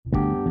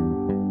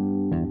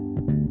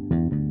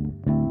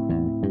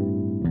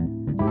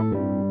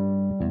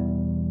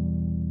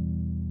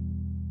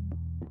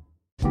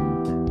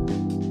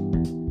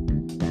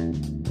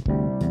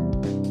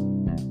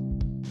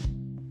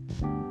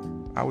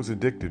I was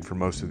addicted for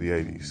most of the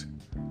 80s.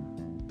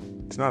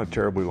 It's not a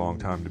terribly long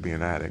time to be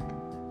an addict,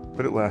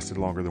 but it lasted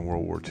longer than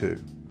World War II.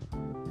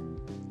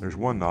 There's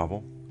one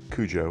novel,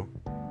 Cujo,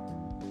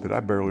 that I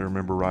barely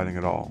remember writing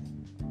at all.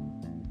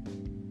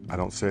 I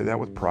don't say that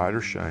with pride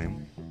or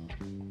shame,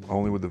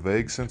 only with a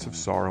vague sense of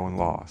sorrow and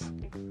loss.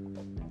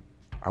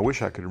 I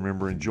wish I could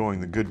remember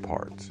enjoying the good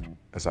parts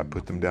as I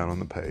put them down on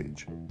the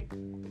page.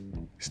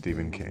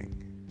 Stephen King.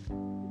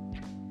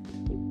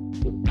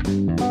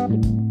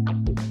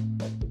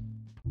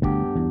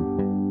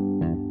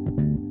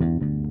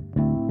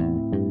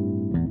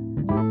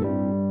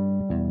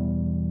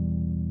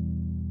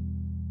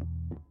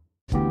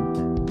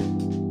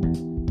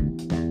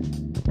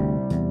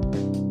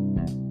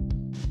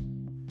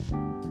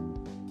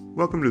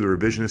 Welcome to the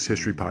Revisionist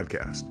History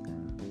Podcast,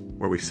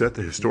 where we set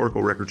the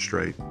historical record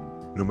straight,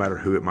 no matter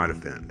who it might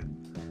offend.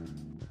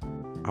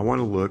 I want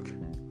to look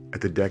at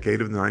the decade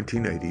of the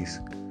 1980s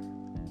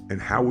and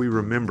how we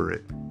remember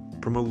it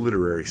from a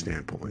literary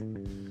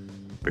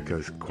standpoint,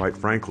 because quite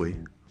frankly,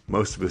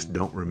 most of us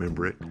don't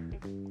remember it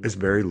as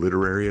very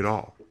literary at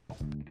all.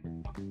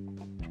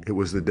 It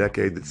was the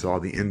decade that saw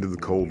the end of the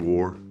Cold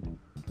War,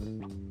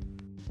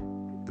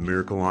 The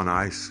Miracle on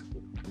Ice,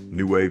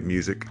 new wave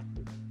music,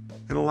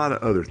 and a lot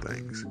of other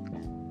things.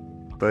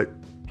 But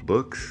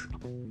books,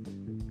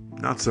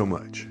 not so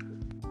much.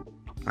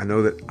 I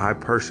know that I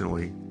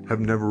personally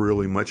have never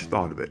really much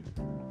thought of it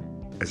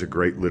as a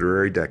great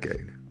literary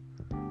decade.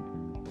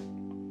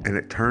 And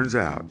it turns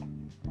out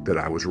that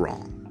I was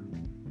wrong.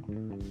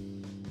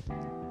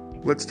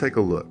 Let's take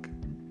a look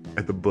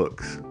at the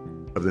books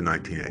of the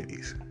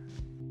 1980s.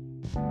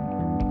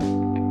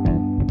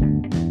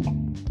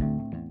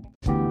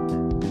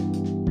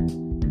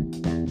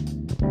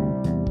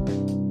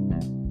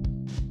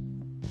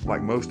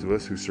 Like most of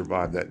us who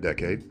survived that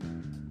decade,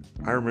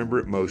 I remember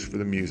it most for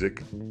the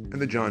music and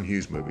the John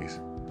Hughes movies,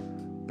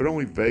 but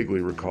only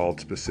vaguely recalled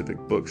specific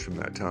books from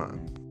that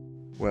time.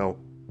 Well,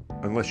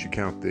 unless you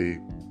count the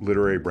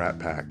literary brat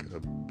pack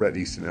of Bret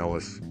Easton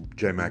Ellis,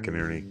 Jay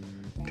McInerney,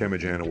 Tammy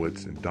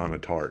Janowitz, and Donna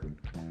Tartt.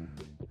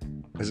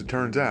 As it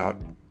turns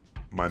out,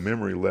 my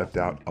memory left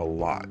out a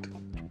lot,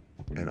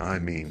 and I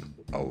mean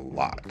a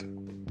lot.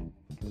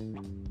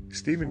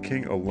 Stephen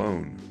King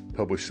alone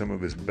published some of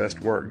his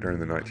best work during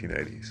the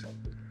 1980s,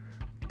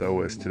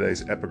 though as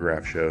today's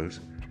epigraph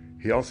shows,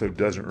 he also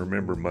doesn't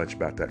remember much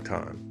about that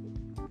time.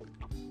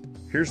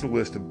 Here's the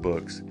list of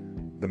books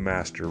the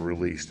master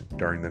released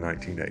during the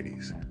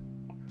 1980s.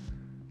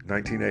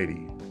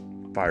 1980,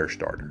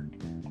 Firestarter.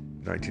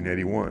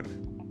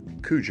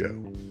 1981, Cujo.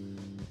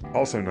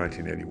 Also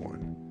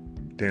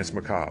 1981, Danse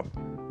Macabre,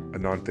 a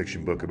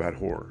nonfiction book about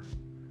horror.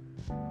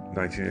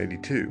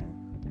 1982,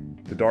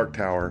 The Dark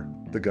Tower,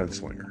 The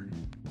Gunslinger.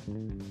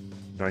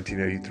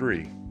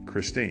 1983,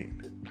 Christine.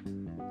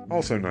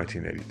 Also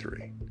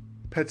 1983,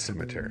 Pet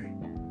Sematary.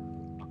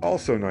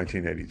 Also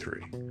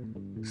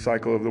 1983,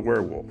 Cycle of the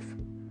Werewolf.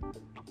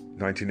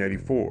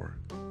 1984,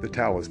 The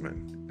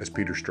Talisman, as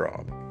Peter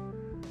Straub.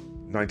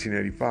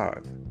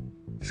 1985,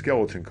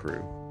 Skeleton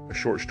Crew, a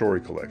short story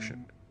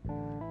collection.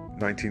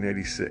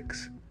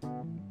 1986,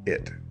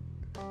 It.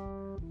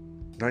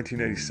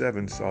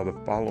 1987 saw the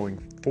following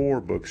 4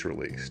 books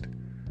released: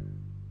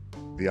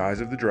 The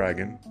Eyes of the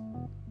Dragon,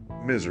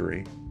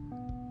 Misery,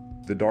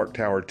 The Dark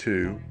Tower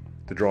 2,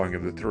 The Drawing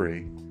of the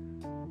Three,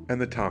 and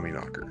The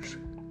Tommyknockers.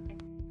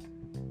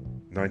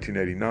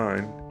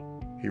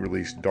 1989, he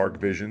released Dark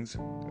Visions,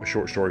 a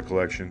short story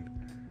collection,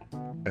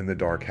 and The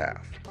Dark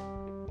Half.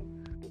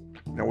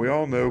 Now, we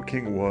all know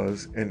King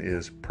was and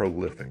is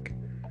prolific,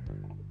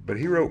 but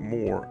he wrote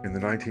more in the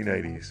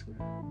 1980s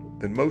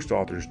than most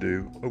authors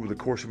do over the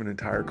course of an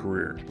entire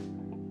career,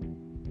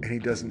 and he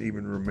doesn't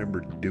even remember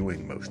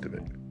doing most of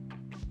it.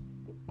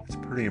 It's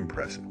pretty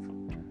impressive.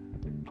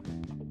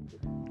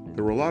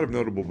 There were a lot of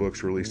notable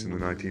books released in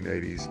the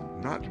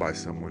 1980s not by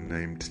someone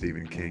named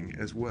Stephen King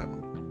as well.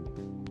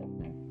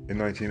 In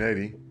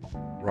 1980,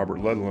 Robert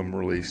Ludlum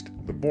released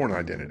The Bourne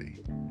Identity,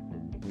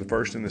 the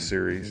first in the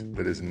series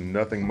that is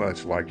nothing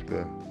much like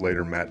the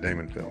later Matt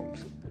Damon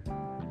films.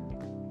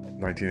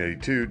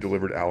 1982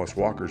 delivered Alice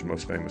Walker's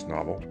most famous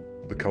novel,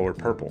 The Color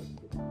Purple,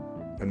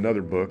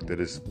 another book that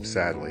is,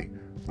 sadly,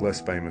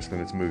 less famous than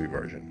its movie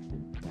version.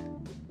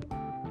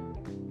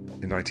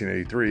 In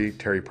 1983,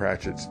 Terry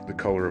Pratchett's The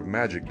Color of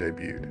Magic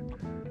debuted.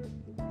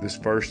 This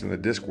first in the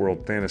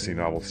Discworld fantasy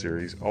novel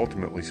series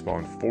ultimately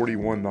spawned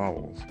 41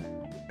 novels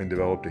and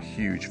developed a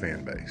huge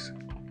fan base.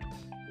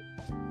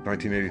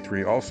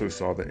 1983 also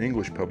saw the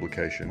English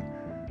publication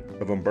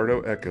of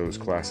Umberto Eco's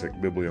classic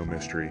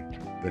bibliomystery,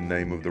 The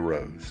Name of the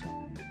Rose.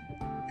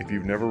 If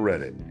you've never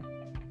read it,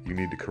 you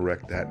need to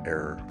correct that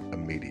error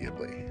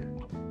immediately.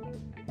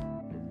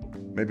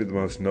 Maybe the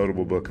most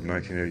notable book of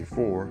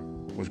 1984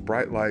 was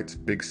Bright Lights,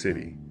 Big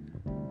City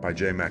by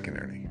Jay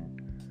McInerney.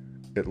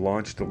 It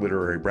launched the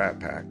literary Brat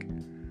Pack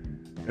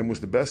and was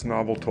the best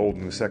novel told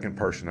in the second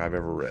person I've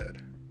ever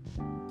read.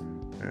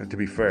 And to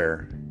be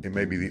fair, it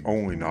may be the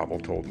only novel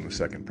told in the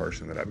second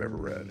person that I've ever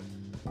read.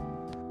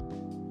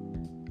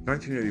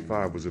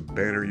 1985 was a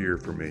banner year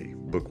for me,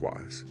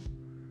 book-wise.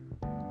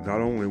 Not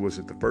only was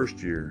it the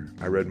first year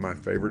I read my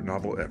favorite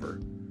novel ever,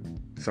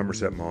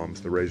 Somerset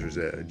Maugham's The Razor's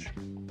Edge,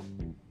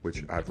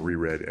 which I've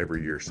reread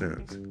every year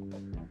since,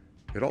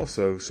 it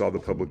also saw the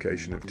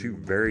publication of two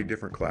very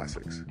different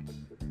classics,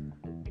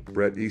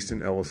 Bret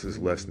Easton Ellis's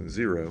Less Than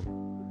Zero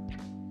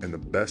and the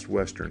best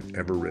Western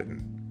ever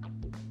written,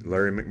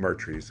 Larry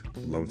McMurtry's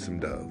Lonesome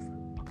Dove.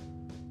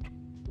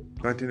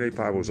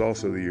 1985 was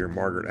also the year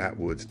Margaret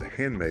Atwood's The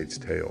Handmaid's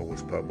Tale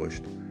was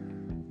published,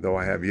 though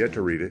I have yet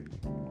to read it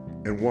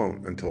and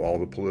won't until all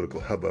the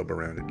political hubbub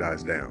around it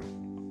dies down.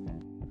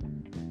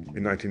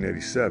 In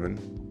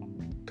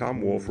 1987,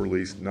 Tom Wolfe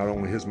released not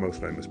only his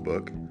most famous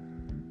book,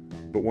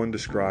 but one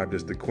described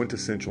as the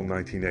quintessential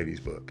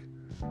 1980s book,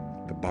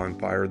 The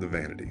Bonfire of the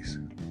Vanities.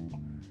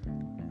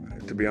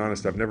 To be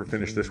honest, I've never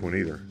finished this one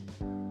either,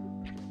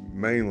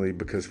 mainly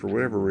because for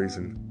whatever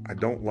reason, I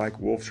don't like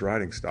Wolfe's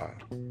writing style.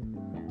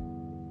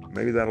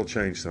 Maybe that'll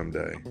change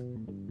someday,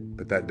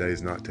 but that day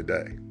is not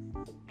today.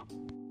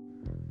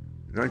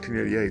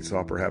 1988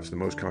 saw perhaps the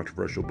most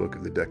controversial book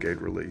of the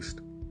decade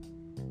released,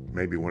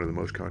 maybe one of the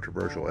most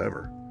controversial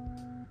ever.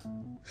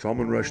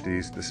 Salman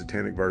Rushdie's The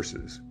Satanic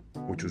Verses,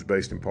 which was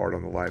based in part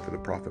on the life of the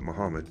Prophet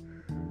Muhammad,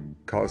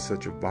 caused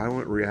such a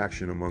violent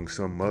reaction among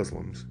some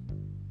Muslims,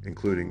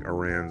 including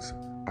Iran's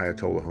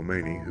Ayatollah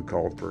Khomeini, who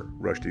called for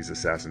Rushdie's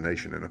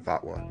assassination in a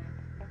fatwa,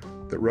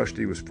 that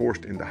Rushdie was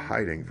forced into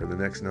hiding for the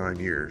next 9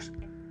 years,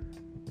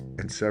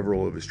 and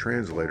several of his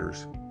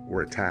translators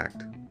were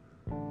attacked.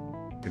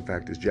 In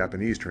fact, his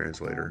Japanese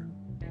translator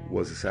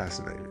was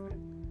assassinated.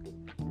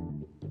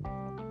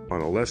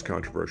 On a less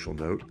controversial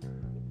note,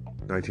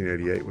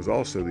 1988 was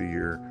also the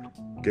year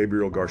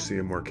Gabriel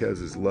Garcia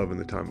Marquez's Love in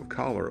the Time of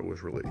Cholera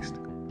was released.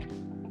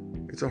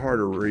 It's a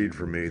harder read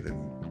for me than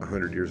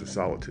 100 Years of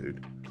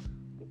Solitude,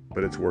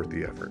 but it's worth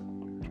the effort.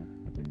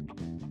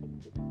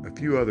 A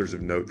few others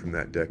of note from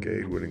that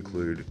decade would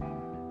include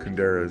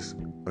Kundera's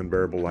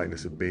Unbearable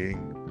Lightness of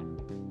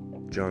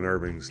Being, John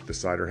Irving's The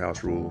Cider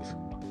House Rules,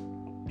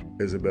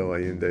 Isabel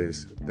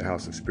Allende's The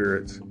House of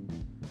Spirits,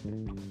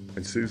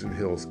 and Susan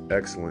Hill's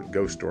excellent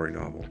ghost story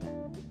novel,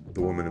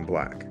 The Woman in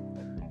Black.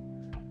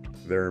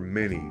 There are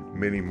many,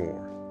 many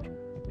more,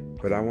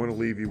 but I want to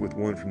leave you with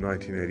one from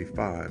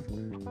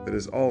 1985 that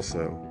is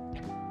also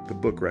the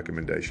book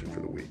recommendation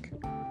for the week.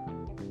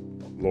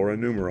 Laura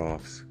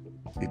Numeroff's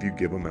If You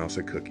Give a Mouse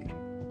a Cookie.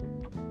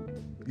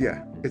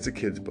 Yeah, it's a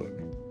kid's book.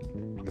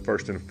 The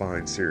first in a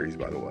fine series,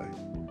 by the way.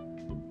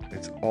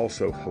 It's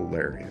also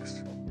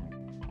hilarious.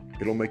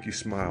 It'll make you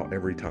smile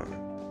every time.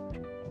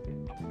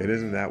 And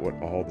isn't that what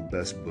all the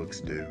best books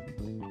do?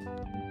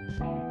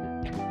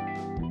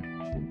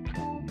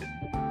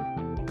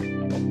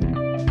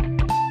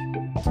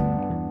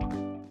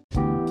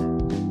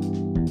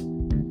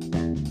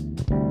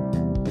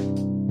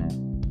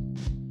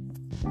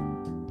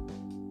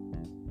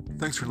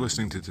 Thanks for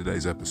listening to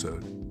today's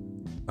episode.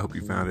 I hope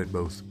you found it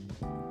both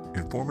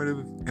informative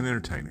and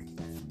entertaining.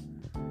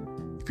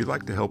 If you'd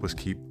like to help us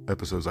keep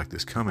episodes like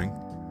this coming,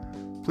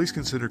 please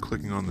consider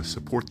clicking on the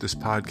Support This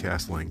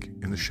Podcast link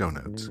in the show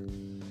notes.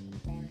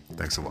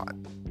 Thanks a lot.